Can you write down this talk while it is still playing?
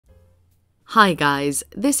Hi guys,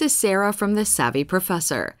 this is Sarah from The Savvy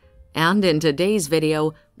Professor, and in today's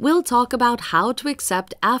video, we'll talk about how to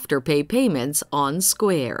accept Afterpay payments on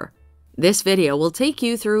Square. This video will take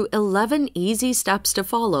you through 11 easy steps to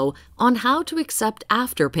follow on how to accept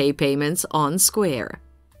Afterpay payments on Square.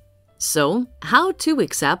 So, how to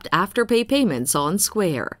accept Afterpay payments on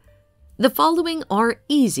Square? The following are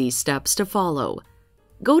easy steps to follow.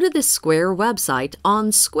 Go to the Square website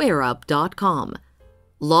on squareup.com.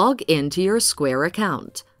 Log into your Square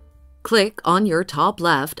account. Click on your top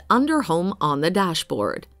left under Home on the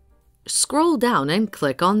dashboard. Scroll down and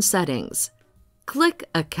click on Settings. Click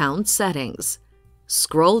Account Settings.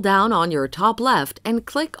 Scroll down on your top left and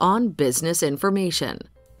click on Business Information.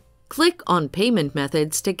 Click on Payment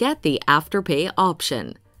Methods to get the Afterpay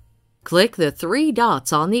option. Click the three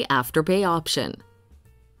dots on the Afterpay option.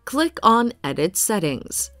 Click on Edit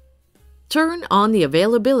Settings. Turn on the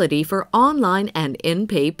availability for online and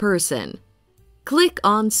in-pay person. Click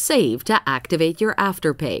on Save to activate your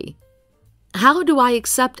Afterpay. How do I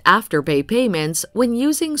accept Afterpay payments when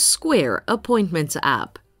using Square Appointments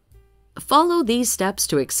app? Follow these steps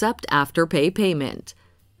to accept Afterpay payment.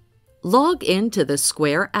 Log into the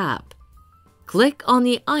Square app. Click on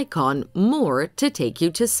the icon More to take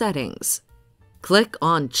you to Settings. Click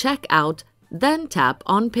on Checkout, then tap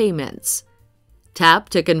on Payments. Tap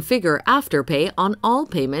to configure Afterpay on all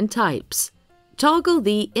payment types. Toggle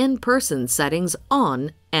the in-person settings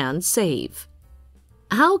on and save.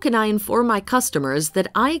 How can I inform my customers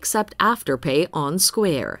that I accept Afterpay on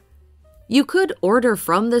Square? You could order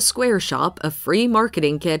from the Square shop a free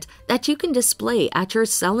marketing kit that you can display at your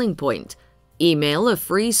selling point. Email a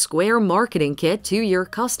free Square marketing kit to your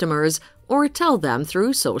customers or tell them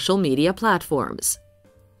through social media platforms.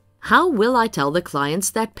 How will I tell the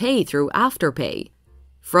clients that pay through Afterpay?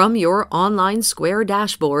 From your online Square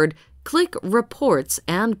dashboard, click Reports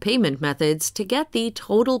and Payment Methods to get the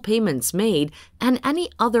total payments made and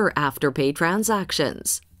any other Afterpay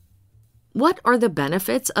transactions. What are the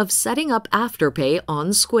benefits of setting up Afterpay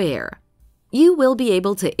on Square? You will be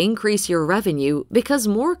able to increase your revenue because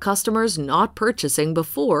more customers not purchasing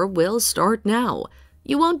before will start now.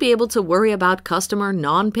 You won't be able to worry about customer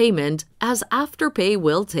non-payment as Afterpay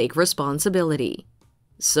will take responsibility.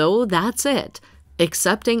 So that's it.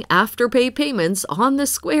 Accepting Afterpay payments on the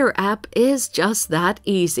Square app is just that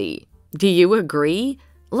easy. Do you agree?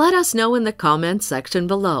 Let us know in the comments section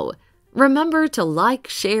below. Remember to like,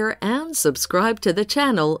 share, and subscribe to the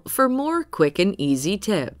channel for more quick and easy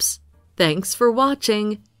tips. Thanks for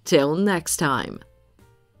watching. Till next time.